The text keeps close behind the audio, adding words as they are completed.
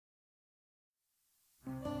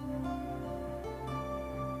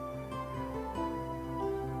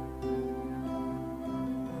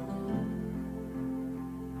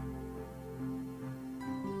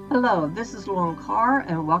Hello, this is Lauren Carr,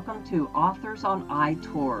 and welcome to Authors on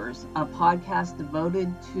iTours, a podcast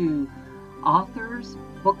devoted to authors,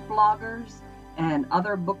 book bloggers, and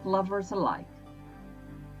other book lovers alike.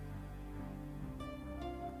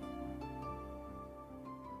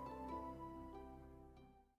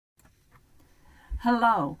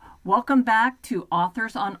 Hello, welcome back to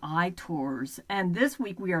Authors on iTours, and this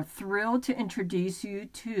week we are thrilled to introduce you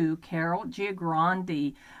to Carol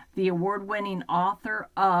Giagrandi, the award-winning author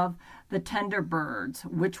of The Tenderbirds,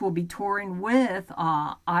 which will be touring with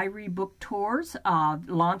Irie Book Tours,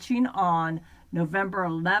 launching on November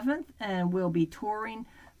 11th, and will be touring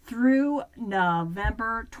through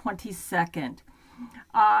November 22nd.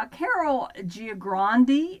 Carol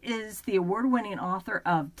Giagrandi is the award-winning author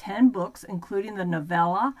of 10 books, including the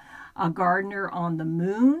novella A Gardener on the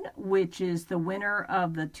Moon, which is the winner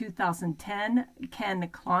of the 2010 Ken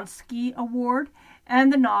Klonsky Award,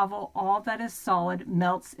 and the novel All That Is Solid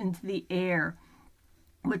Melts into the Air,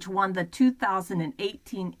 which won the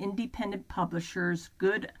 2018 Independent Publishers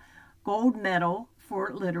Gold Medal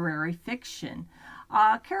for Literary Fiction.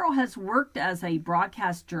 Carol has worked as a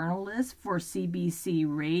broadcast journalist for CBC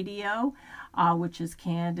Radio, which is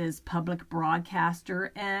Canada's public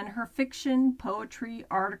broadcaster, and her fiction, poetry,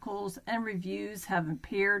 articles, and reviews have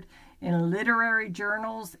appeared in literary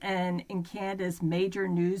journals and in Canada's major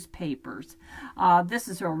newspapers. This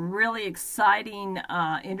is a really exciting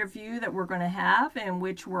interview that we're going to have, in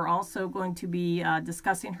which we're also going to be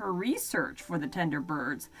discussing her research for the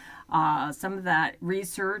Tenderbirds. Some of that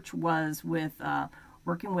research was with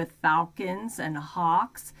working with falcons and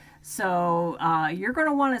hawks. So you're going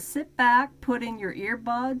to want to sit back, put in your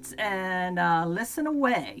earbuds, and listen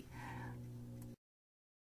away.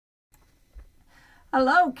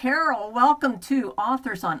 Hello, Carol. Welcome to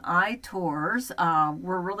Authors on iTours.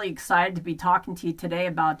 We're really excited to be talking to you today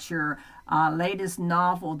about your latest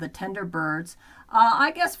novel, The Tenderbirds.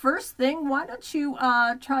 I guess first thing, why don't you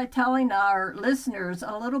try telling our listeners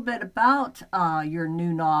a little bit about your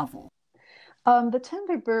new novel? The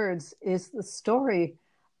Tenderbirds is the story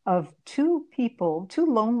of two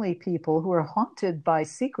lonely people who are haunted by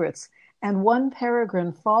secrets, and one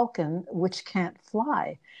peregrine falcon which can't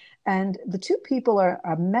fly. And the two people are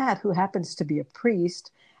Matt, who happens to be a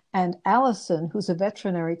priest, and Allison, who's a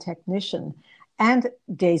veterinary technician, and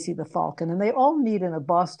Daisy the falcon. And they all meet in a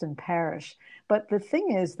Boston parish. But the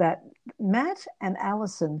thing is that Matt and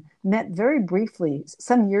Allison met very briefly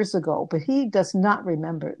some years ago, but he does not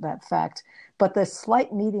remember that fact. But the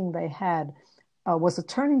slight meeting they had was a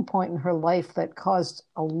turning point in her life that caused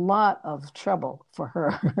a lot of trouble for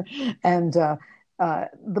her. And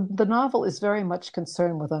the novel is very much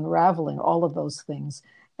concerned with unraveling all of those things,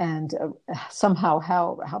 and somehow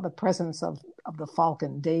how the presence of the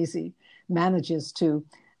falcon, Daisy, manages to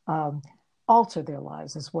alter their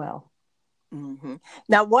lives as well. Mm-hmm.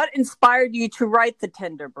 Now, what inspired you to write The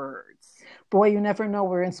Tenderbirds? Boy, you never know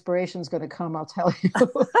where inspiration's going to come. I'll tell you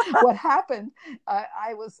what happened.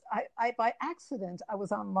 I by accident, I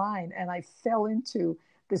was online and I fell into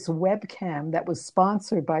this webcam that was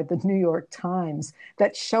sponsored by the New York Times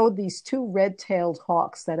that showed these two red-tailed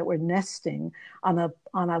hawks that were nesting on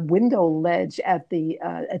a window ledge at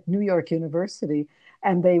New York University,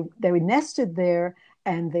 and they nested there,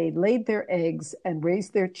 and they laid their eggs and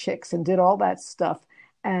raised their chicks and did all that stuff.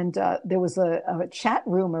 And there was a chat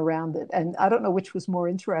room around it. And I don't know which was more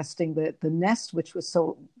interesting, the nest, which was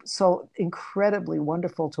so incredibly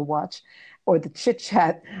wonderful to watch, or the chit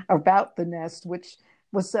chat about the nest, which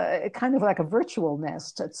was kind of like a virtual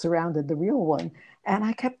nest that surrounded the real one. And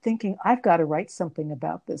I kept thinking, I've got to write something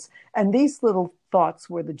about this. And these little thoughts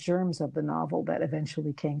were the germs of the novel that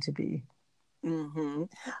eventually came to be. Mm-hmm.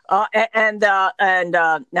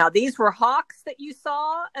 Now these were hawks that you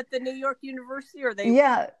saw at the New York University, or they?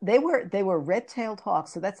 Yeah, they were red-tailed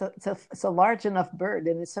hawks. So it's a large enough bird,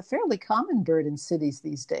 and it's a fairly common bird in cities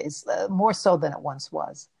these days, more so than it once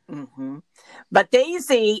was. Mm-hmm. But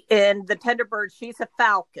Daisy in The Tenderbird, she's a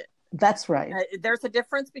falcon. That's right. There's a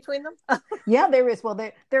difference between them? Yeah, there is. Well,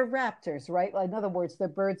 they're raptors, right? In other words, they're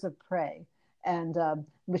birds of prey. And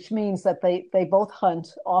which means that they both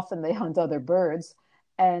hunt. Often they hunt other birds,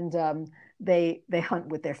 and they hunt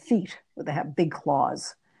with their feet. They have big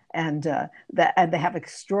claws, and they have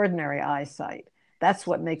extraordinary eyesight. That's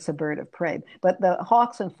what makes a bird of prey. But the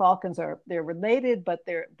hawks and falcons they're related, but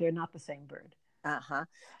they're not the same bird. Uh-huh.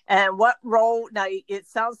 And what role, now it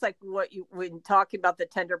sounds like when talking about the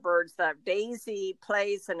Tenderbirds, that Daisy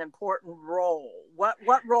plays an important role. What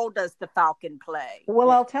role does the falcon play? Well,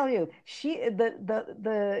 I'll tell you, she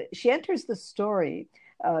enters the story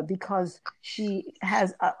because she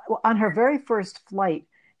has on her very first flight,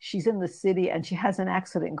 she's in the city and she has an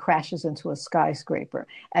accident and crashes into a skyscraper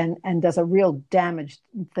and does a real damaged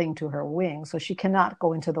thing to her wing. So she cannot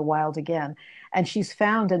go into the wild again. And she's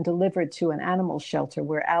found and delivered to an animal shelter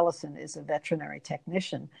where Allison is a veterinary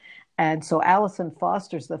technician. And so Allison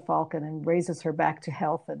fosters the falcon and raises her back to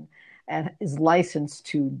health and is licensed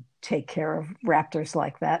to take care of raptors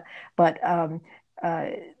like that. But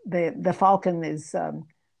the falcon is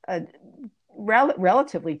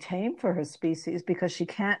relatively tame for her species because she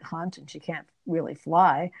can't hunt and she can't really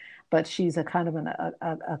fly, but she's a kind of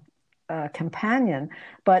a companion.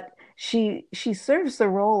 But she serves the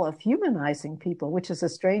role of humanizing people, which is a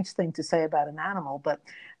strange thing to say about an animal, but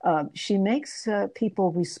she makes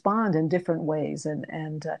people respond in different ways.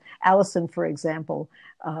 And Allison, for example,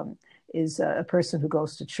 is a person who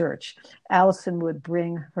goes to church. Allison would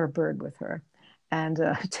bring her bird with her. And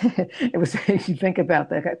it was, if you think about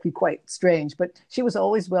that, it could be quite strange. But she was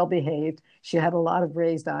always well behaved. She had a lot of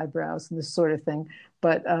raised eyebrows and this sort of thing.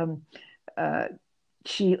 But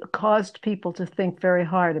she caused people to think very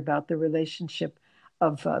hard about the relationship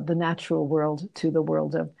of the natural world to the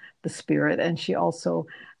world of the spirit. And she also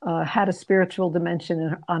had a spiritual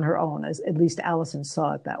dimension on her own, as at least Allison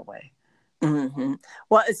saw it that way. Mm-hmm.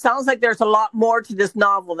 Well, it sounds like there's a lot more to this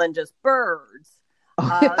novel than just birds.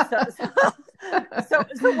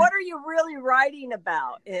 So what are you really writing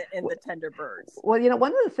about in The Tender Birds? Well,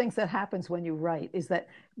 one of the things that happens when you write is that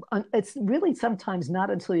it's really sometimes not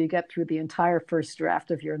until you get through the entire first draft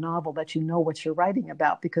of your novel that you know what you're writing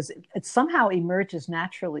about, because it somehow emerges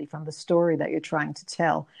naturally from the story that you're trying to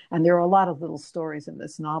tell. And there are a lot of little stories in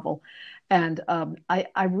this novel. And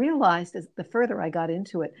I realized as the further I got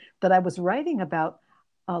into it that I was writing about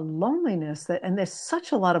loneliness, and there's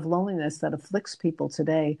such a lot of loneliness that afflicts people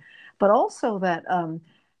today, but also that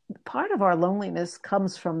part of our loneliness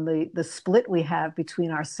comes from the split we have between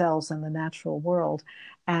ourselves and the natural world,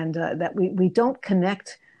 and that we don't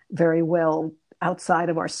connect very well outside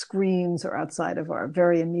of our screens or outside of our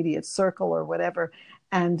very immediate circle or whatever.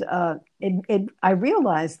 And I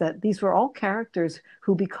realized that these were all characters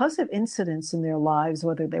who, because of incidents in their lives,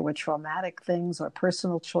 whether they were traumatic things or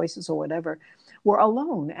personal choices or whatever, were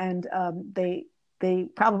alone, and they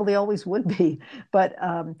probably always would be. But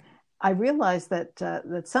I realized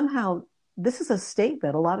that somehow this is a state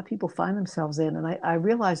that a lot of people find themselves in, and I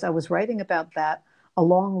realized I was writing about that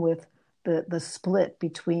along with the split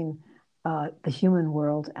between the human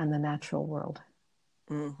world and the natural world.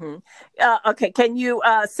 Mm-hmm. Okay, can you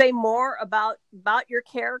say more about your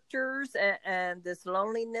characters and this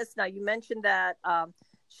loneliness? Now, you mentioned that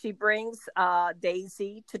she brings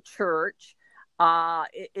Daisy to church.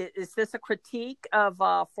 Is this a critique of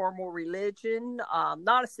formal religion?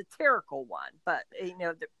 Not a satirical one, but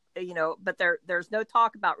but there's no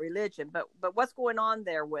talk about religion. But what's going on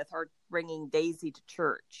there with her bringing Daisy to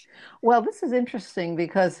church? Well, this is interesting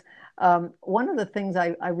because one of the things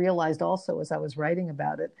I realized also as I was writing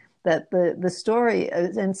about it, that the story,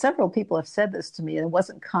 and several people have said this to me, and it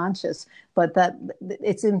wasn't conscious, but that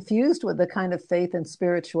it's infused with the kind of faith and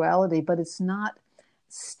spirituality, but it's not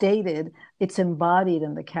stated. It's embodied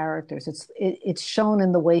in the characters. It's shown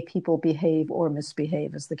in the way people behave or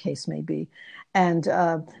misbehave, as the case may be, and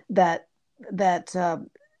that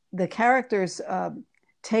the characters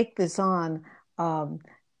take this on.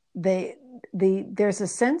 There's a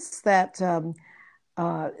sense that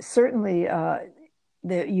certainly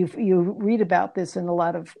you read about this in a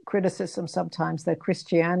lot of criticism sometimes, that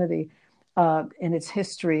Christianity in its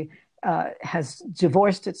history has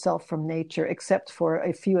divorced itself from nature, except for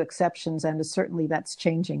a few exceptions, and certainly that's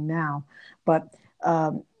changing now. But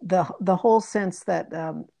the whole sense that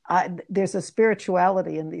there's a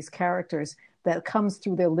spirituality in these characters that comes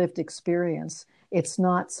through their lived experience. It's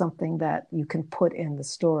not something that you can put in the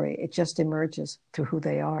story. It just emerges through who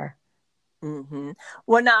they are. Mm-hmm.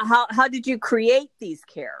 Well, now, how did you create these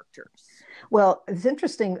characters? Well, it's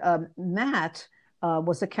interesting. Matt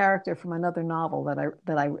was a character from another novel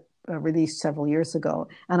that I released several years ago,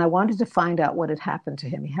 and I wanted to find out what had happened to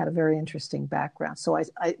him. He had a very interesting background. So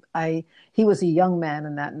he was a young man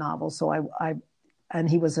in that novel. So and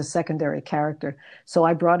he was a secondary character. So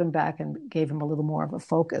I brought him back and gave him a little more of a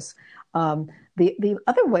focus. The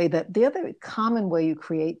other common way you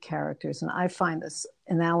create characters, and I find this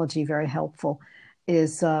analogy very helpful,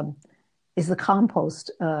 is the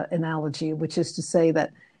compost analogy, which is to say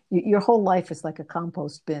that your whole life is like a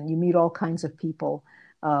compost bin. You meet all kinds of people.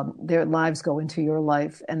 Their lives go into your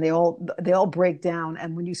life, and they all break down.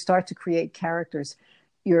 And when you start to create characters,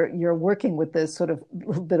 you're working with this sort of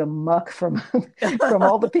little bit of muck from from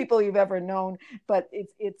all the people you've ever known, but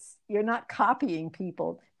it's you're not copying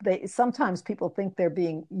people. They sometimes people think they're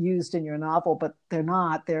being used in your novel, but they're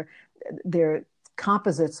not. They're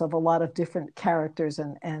composites of a lot of different characters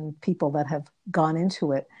and people that have gone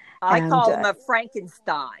into it. I And call them a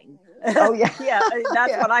Frankenstein. oh yeah, Yeah,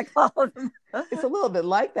 that's yeah. what I call them. It's a little bit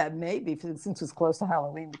like that, maybe, since it's close to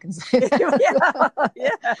Halloween, we can say that.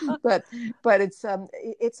 Yeah, yeah. But it's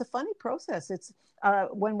a funny process. It's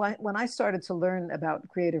when I started to learn about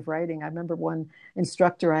creative writing, I remember one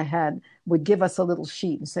instructor I had would give us a little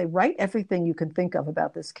sheet and say, write everything you can think of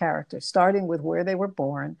about this character, starting with where they were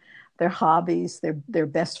born, their hobbies, their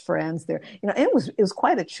best friends, their it was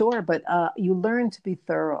quite a chore, but you learn to be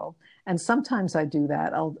thorough. And sometimes I do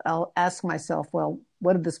that. I'll ask myself, well,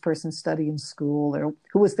 what did this person study in school, or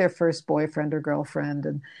who was their first boyfriend or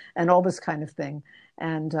girlfriend, and all this kind of thing.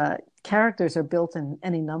 And characters are built in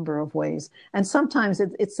any number of ways. And sometimes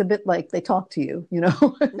it's a bit like they talk to you,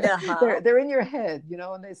 Uh-huh. they're in your head,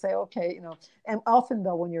 and they say, okay, And often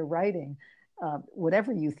though, when you're writing,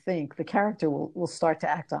 whatever you think, the character will start to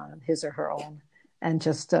act on his or her own, and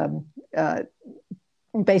just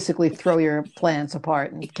basically throw your plans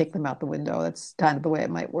apart and kick them out the window. That's kind of the way it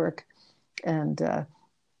might work, and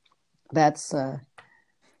that's Uh,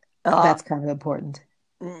 kind of important.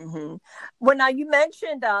 hmm Well, now you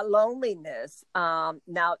mentioned loneliness.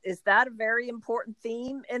 Now, is that a very important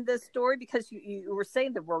theme in this story? Because you were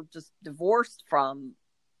saying that we're just divorced from,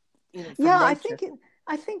 from Yeah, nature.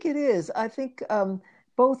 I think it is. I think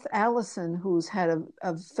both Allison, who's had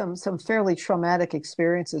some fairly traumatic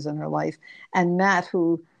experiences in her life, and Matt,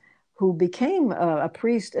 who became a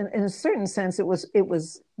priest, in a certain sense, it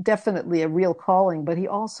was definitely a real calling, but he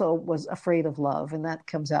also was afraid of love, and that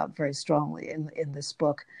comes out very strongly in this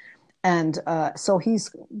book. And so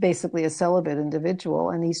he's basically a celibate individual,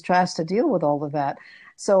 and he's tries to deal with all of that.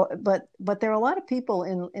 So, but there are a lot of people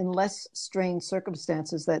in less strained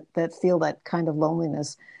circumstances that feel that kind of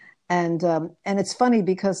loneliness, and it's funny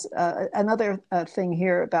because another thing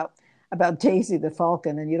here about Daisy the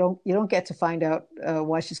Falcon, and you don't get to find out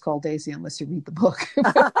why she's called Daisy unless you read the book,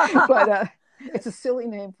 but it's a silly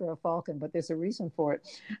name for a falcon, but there's a reason for it.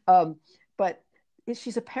 But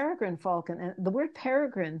she's a peregrine falcon, and the word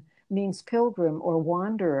peregrine means pilgrim or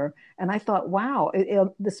wanderer. And I thought, wow,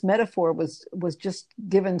 this metaphor was just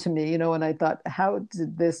given to me, and I thought, how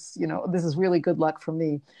did this, this is really good luck for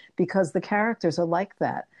me, because the characters are like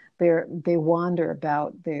that. They wander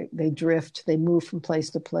about, they drift, they move from place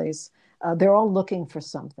to place. They're all looking for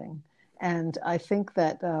something, and I think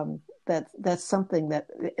that's something that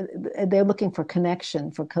they're looking for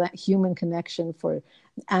connection, for human connection, for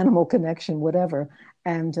animal connection, whatever.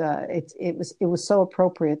 And it was so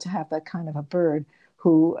appropriate to have that kind of a bird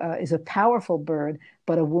who is a powerful bird,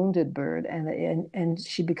 but a wounded bird, and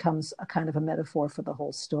she becomes a kind of a metaphor for the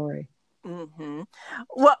whole story. hmm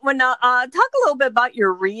Well, now talk a little bit about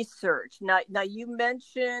your research. Now you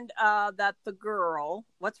mentioned that the girl,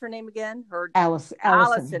 what's her name again? Her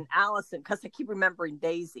Allison. Allison, because I keep remembering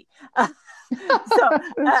Daisy. so,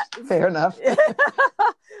 Fair enough.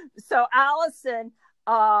 so Allison,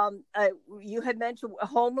 you had mentioned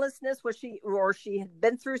homelessness. Was she, or she had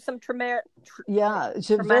been through some Yeah,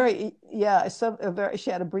 traumatic?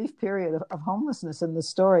 she had a brief period of homelessness in the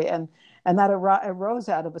story, and that arose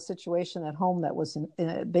out of a situation at home that was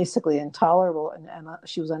basically intolerable, and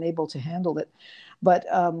she was unable to handle it. But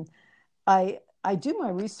I do my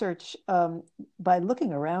research by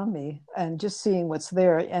looking around me and just seeing what's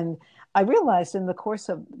there, and I realized in the course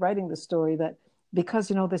of writing the story that because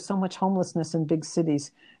there's so much homelessness in big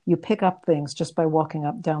cities, you pick up things just by walking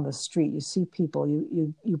up down the street. You see people,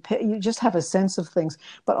 you just have a sense of things.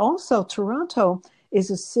 But also, Toronto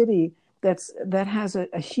is a city that has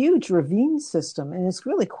a huge ravine system, and it's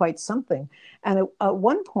really quite something. And at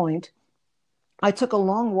one point, I took a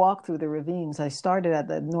long walk through the ravines. I started at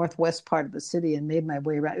the northwest part of the city and made my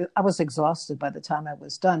way around. I was exhausted by the time I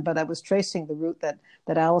was done, but I was tracing the route that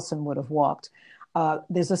Allison would have walked.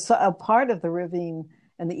 There's a part of the ravine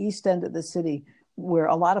in the east end of the city where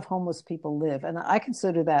a lot of homeless people live, and I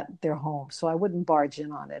consider that their home. So I wouldn't barge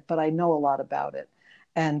in on it, but I know a lot about it,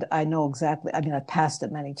 and I know exactly. I mean, I've passed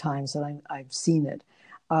it many times, and I've seen it.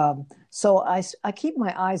 So I keep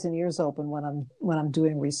my eyes and ears open when I'm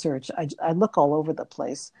doing research. I look all over the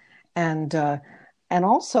place, and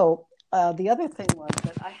also the other thing was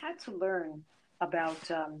that I had to learn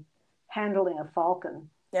about handling a falcon.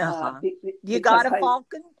 Uh-huh. You Because got a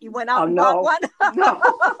falcon? You went out oh and bought no, one? no,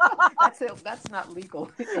 that's not legal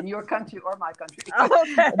in your country or my country.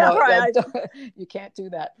 Okay, all No, right. you can't do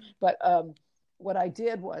that. But what I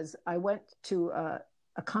did was I went to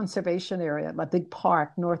a conservation area, a big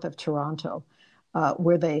park north of Toronto,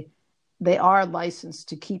 where they are licensed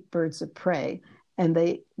to keep birds of prey, and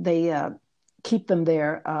they keep them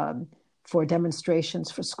there for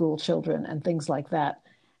demonstrations for school children and things like that.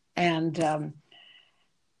 And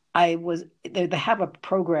they have a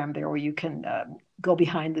program there where you can go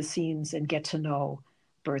behind the scenes and get to know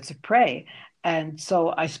birds of prey. And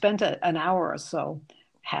so I spent an hour or so,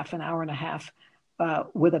 half an hour and a half,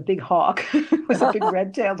 with a big hawk. It was a big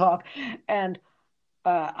red-tailed hawk, and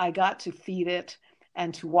I got to feed it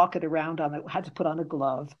and to walk it around on it. I had to put on a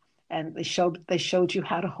glove, and they showed you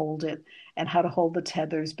how to hold it and how to hold the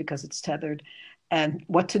tethers because it's tethered, and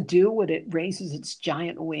what to do when it raises its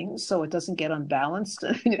giant wings so it doesn't get unbalanced.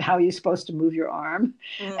 How you're supposed to move your arm,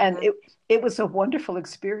 and it was a wonderful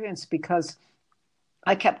experience because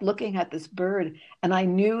I kept looking at this bird, and I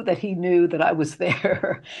knew that he knew that I was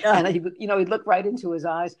there, and he'd look right into his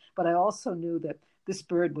eyes. But I also knew that this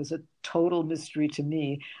bird was a total mystery to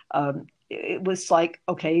me. It was like,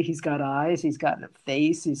 okay, he's got eyes, he's got a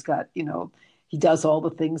face, he's got, he does all the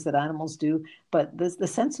things that animals do, but the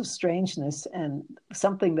sense of strangeness and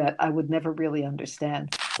something that I would never really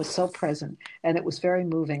understand was so present, and it was very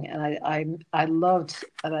moving, and I loved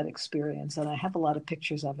that experience, and I have a lot of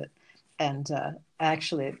pictures of it. And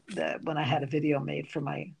actually, when I had a video made for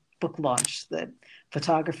my book launch, the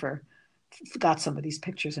photographer got some of these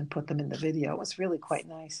pictures and put them in the video. It was really quite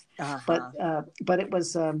nice. But it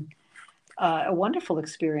was a wonderful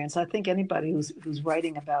experience. I think anybody who's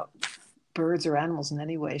writing about birds or animals in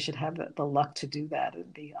any way should have the luck to do that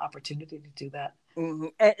and the opportunity to do that. Mm-hmm.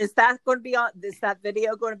 Is that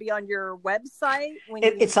video going to be on your website?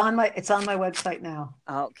 It's on my website now.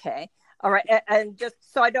 Okay. All right, and just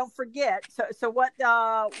so I don't forget, so what's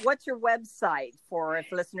your website for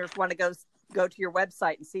if listeners want to go to your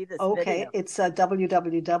website and see this video? Okay, it's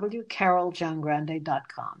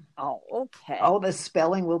www.caroljohngrande.com. Oh, okay. Oh, the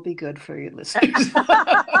spelling will be good for you listeners.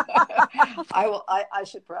 I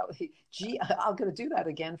should probably, I'm going to do that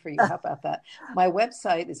again for you. How about that? My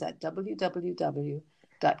website is at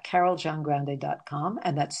www.caroljohngrande.com,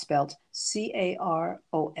 and that's spelled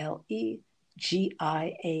CarolGianGrande.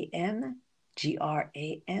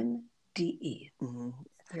 Mm-hmm.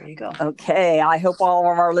 There you go. Okay, I hope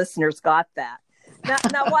all of our listeners got that.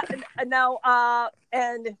 Now what? And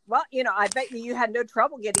well, I bet you had no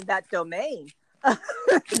trouble getting that domain.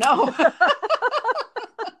 No.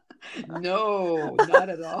 No, not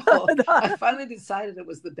at all. I finally decided it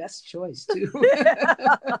was the best choice too.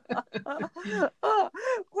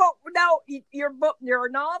 Well, now your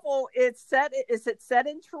novel, is it set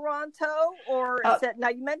in Toronto, or is it, now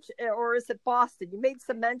you mentioned, or is it Boston? You made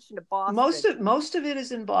some mention of Boston. Most of it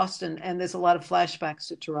is in Boston, and there's a lot of flashbacks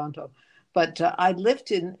to Toronto. But I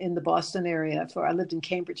lived in the Boston area I lived in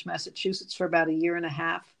Cambridge, Massachusetts for about a year and a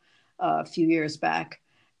half, a few years back,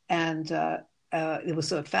 and it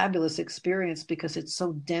was a fabulous experience because it's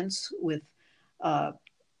so dense with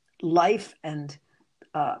life and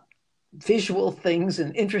visual things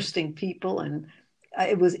and interesting people, and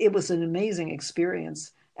it was an amazing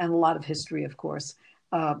experience and a lot of history, of course.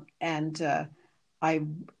 I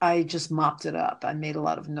just mopped it up. I made a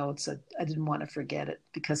lot of notes. I didn't want to forget it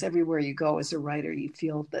because everywhere you go as a writer, you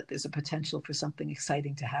feel that there's a potential for something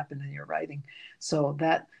exciting to happen in your writing. So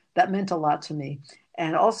that meant a lot to me.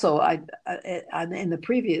 And also, I in the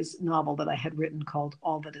previous novel that I had written called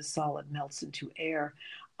All That Is Solid Melts Into Air,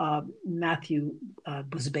 Matthew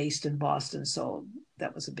was based in Boston, so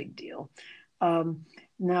that was a big deal.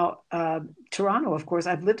 Now, Toronto, of course,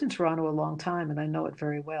 I've lived in Toronto a long time and I know it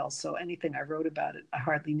very well. So anything I wrote about it, I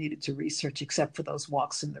hardly needed to research except for those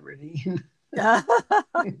walks in the ravine.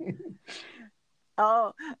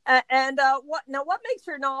 Oh, and what makes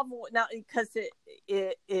your novel now? Because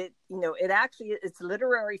it actually, it's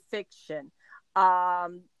literary fiction.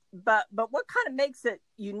 But what kind of makes it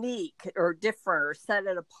unique or different or set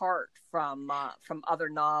it apart from other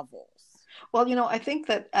novels? Well, I think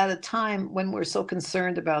that at a time when we're so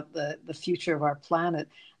concerned about the future of our planet,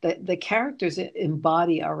 the characters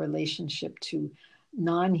embody our relationship to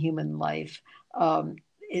non-human life.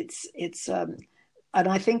 And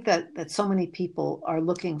I think that so many people are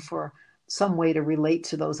looking for some way to relate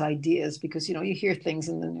to those ideas because, you hear things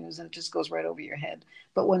in the news and it just goes right over your head.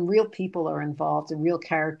 But when real people are involved and real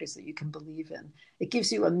characters that you can believe in, it gives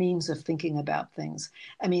you a means of thinking about things.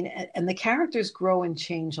 I mean, and the characters grow and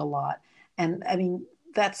change a lot. And I mean,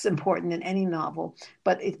 that's important in any novel,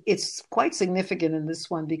 but it's quite significant in this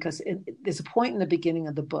one because there's a point in the beginning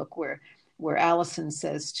of the book where Allison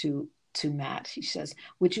says to to Matt. She says,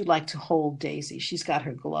 "Would you like to hold Daisy? She's got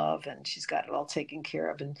her glove and she's got it all taken care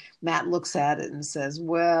of." And Matt looks at it and says,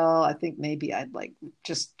 "Well, I think maybe I'd like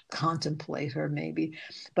just contemplate her, maybe."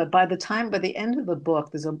 But by the end of the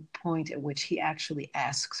book, there's a point at which he actually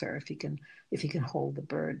asks her if he can hold the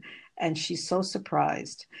bird, and she's so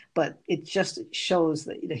surprised. But it just shows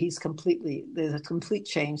that there's a complete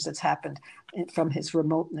change that's happened from his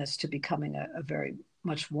remoteness to becoming a very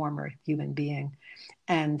much warmer human being.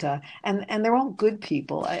 And they're all good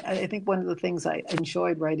people. I think one of the things I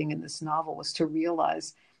enjoyed writing in this novel was to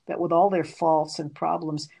realize that with all their faults and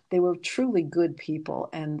problems, they were truly good people,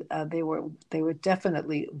 and they were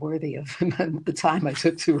definitely worthy of the time I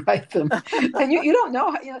took to write them. And you don't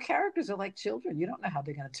know, characters are like children. You don't know how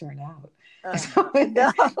they're going to turn out.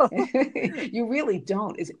 No. You really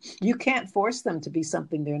don't. You can't force them to be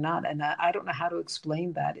something they're not, and I don't know how to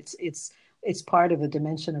explain that. It's part of a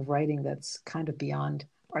dimension of writing that's kind of beyond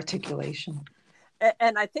articulation.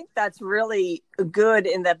 And I think that's really good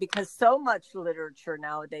in that, because so much literature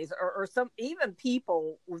nowadays, or some even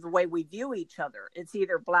people, the way we view each other, it's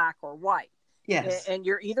either black or white. Yes. And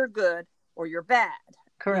you're either good or you're bad.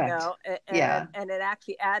 Correct. And it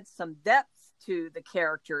actually adds some depth to the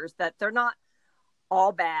characters, that they're not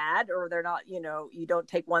all bad, or they're not, you don't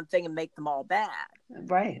take one thing and make them all bad.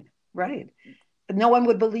 Right. No one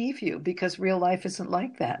would believe you, because real life isn't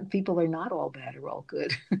like that. People are not all bad or all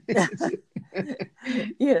good.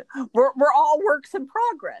 Yeah, we're all works in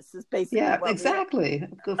progress, is basically. Yeah, exactly.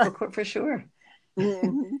 For sure.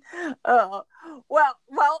 Mm-hmm.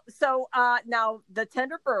 So now the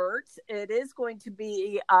Tender Birds, it is going to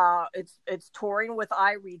be it's touring with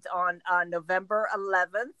iReads on November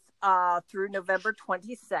 11th through November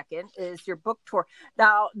 22nd is your book tour.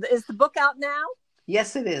 Now, is the book out now?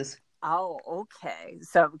 Yes, it is. Oh, okay.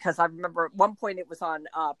 So, because I remember at one point it was on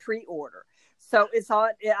pre-order. So it's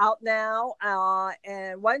out now.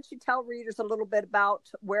 And why don't you tell readers a little bit about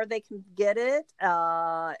where they can get it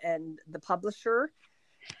and the publisher?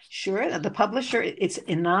 Sure. The publisher, it's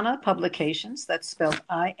Inanna Publications. That's spelled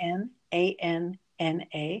INANNA.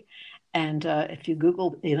 And if you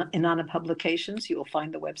Google Inanna Publications, you will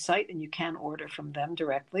find the website, and you can order from them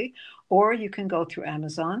directly, or you can go through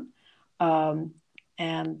Amazon.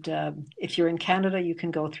 And if you're in Canada, you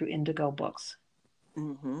can go through Indigo Books.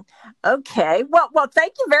 Mm-hmm. Okay. Well,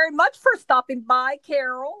 thank you very much for stopping by,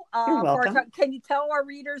 Carol. You're welcome. Can you tell our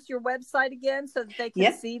readers your website again, so that they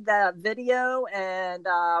can see the video and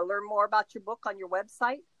learn more about your book on your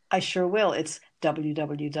website? I sure will. It's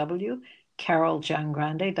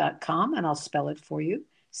www.carolgiangrande.com, and I'll spell it for you.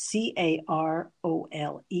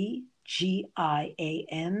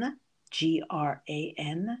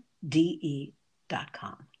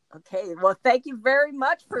 CarolGiangrande.com. Okay. Well, thank you very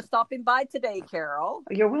much for stopping by today, Carol.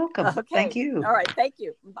 You're welcome. Okay. Thank you. All right. Thank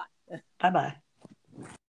you. Bye. Bye-bye.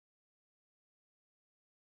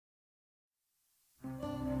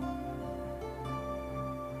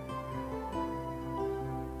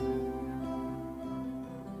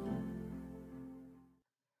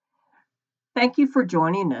 Thank you for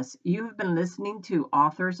joining us. You have been listening to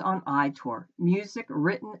Authors on iTour, music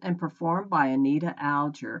written and performed by Anita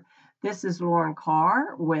Alger. This is Lauren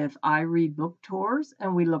Carr with iRead Book Tours,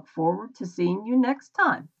 and we look forward to seeing you next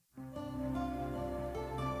time.